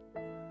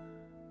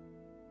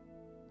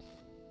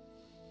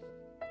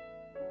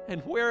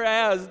 and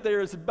whereas there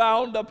is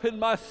bound up in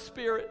my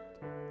spirit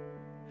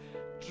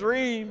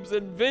dreams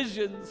and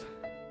visions,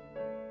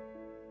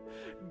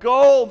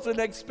 goals and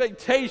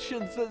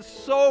expectations that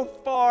so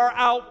far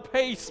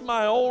outpace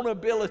my own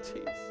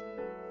abilities,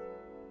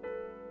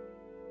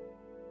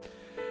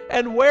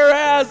 and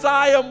whereas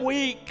I am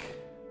weak,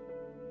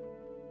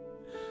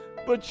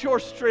 but your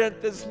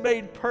strength is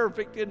made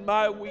perfect in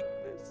my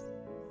weakness.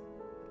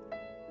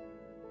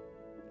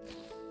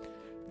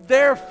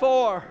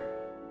 Therefore,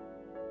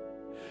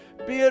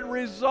 be it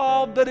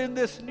resolved that in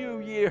this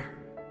new year,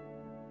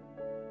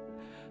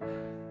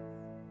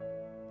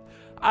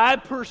 I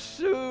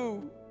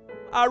pursue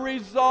I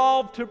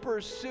resolve to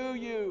pursue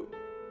you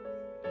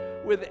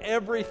with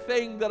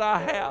everything that I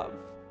have,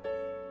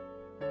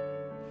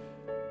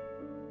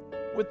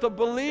 with the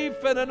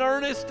belief and an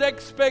earnest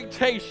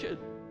expectation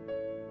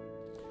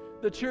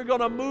that you're going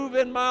to move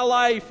in my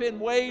life in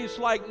ways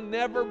like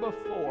never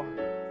before.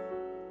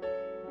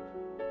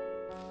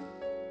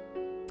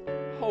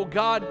 Oh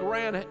God,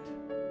 grant it.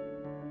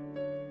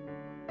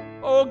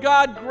 Oh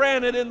God,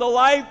 grant it in the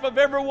life of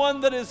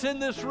everyone that is in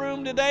this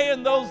room today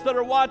and those that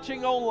are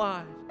watching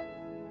online.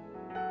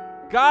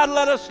 God,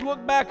 let us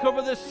look back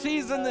over this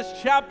season, this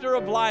chapter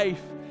of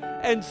life,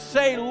 and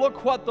say,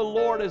 look what the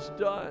Lord has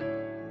done.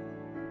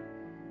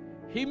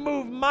 He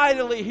moved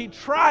mightily. He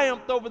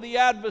triumphed over the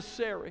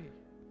adversary.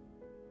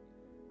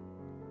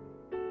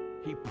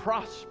 He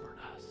prospered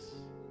us.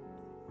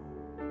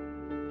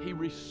 He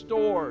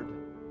restored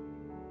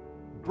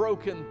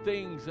broken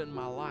things in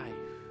my life.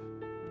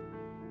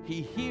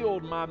 He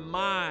healed my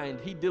mind.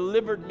 He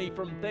delivered me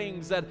from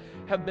things that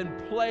have been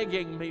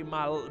plaguing me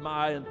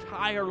my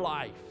entire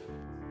life.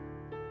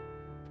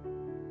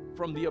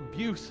 From the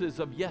abuses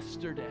of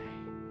yesterday,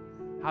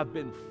 I've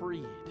been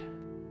freed.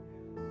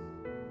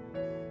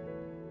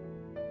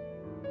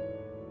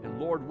 And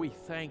Lord, we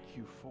thank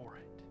you for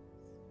it.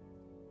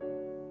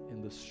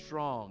 In the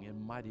strong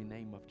and mighty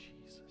name of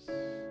Jesus.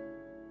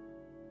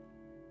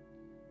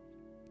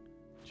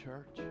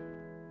 Church,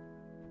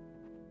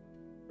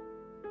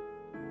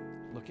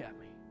 look at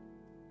me.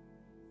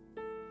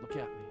 Look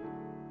at me.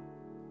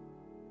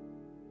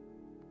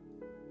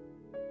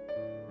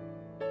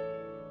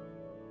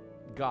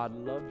 God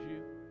loves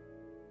you.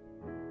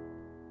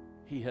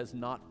 He has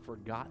not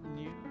forgotten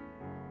you.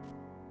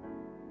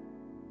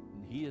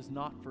 And He has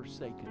not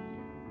forsaken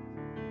you.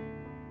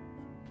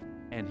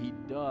 And He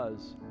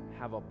does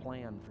have a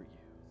plan for you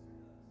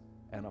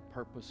and a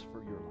purpose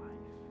for your life.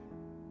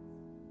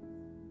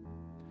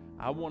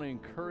 I want to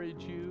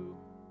encourage you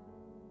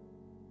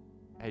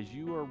as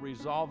you are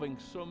resolving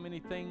so many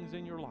things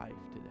in your life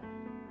today.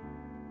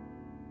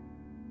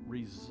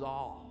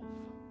 Resolve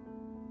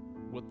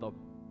with a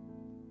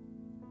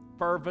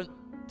fervent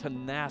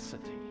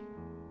tenacity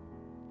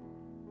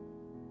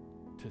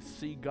to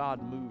see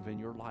God move in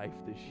your life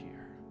this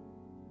year.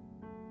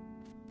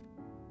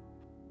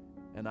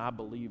 And I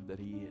believe that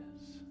He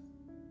is.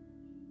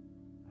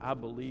 I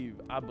believe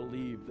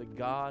that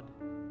God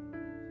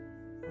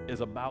is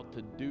about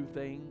to do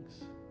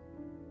things.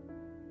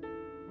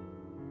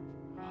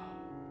 Oh,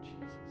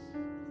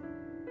 Jesus.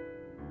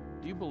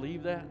 Do you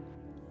believe that?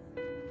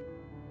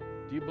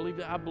 Do you believe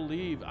that? I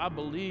believe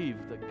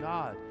that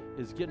God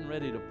is getting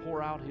ready to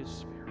pour out His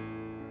Spirit.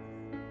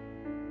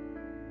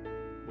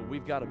 But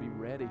we've got to be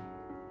ready.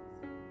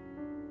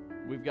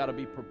 We've got to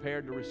be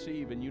prepared to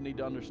receive. And you need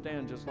to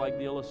understand, just like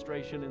the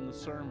illustration in the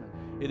sermon,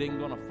 it ain't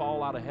going to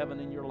fall out of heaven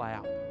in your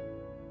lap.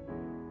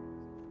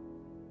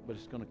 But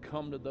it's going to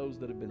come to those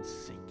that have been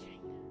seeking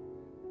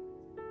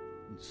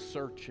and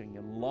searching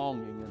and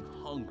longing and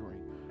hungering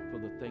for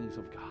the things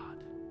of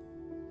God.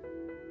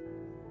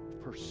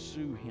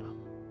 Pursue Him.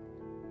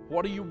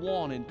 What do you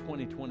want in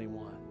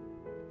 2021?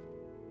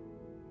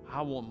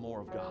 I want more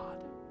of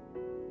God.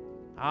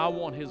 I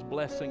want His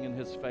blessing and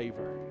His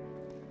favor.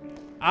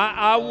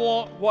 I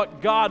want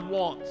what God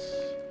wants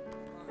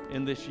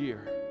in this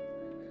year.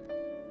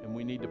 And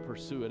we need to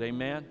pursue it.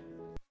 Amen?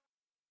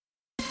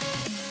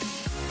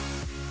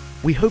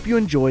 We hope you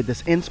enjoyed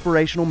this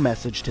inspirational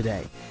message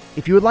today.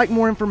 If you would like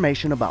more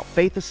information about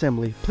Faith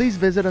Assembly, please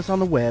visit us on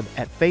the web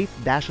at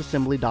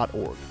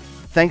faith-assembly.org.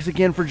 Thanks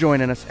again for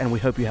joining us, and we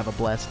hope you have a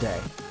blessed day.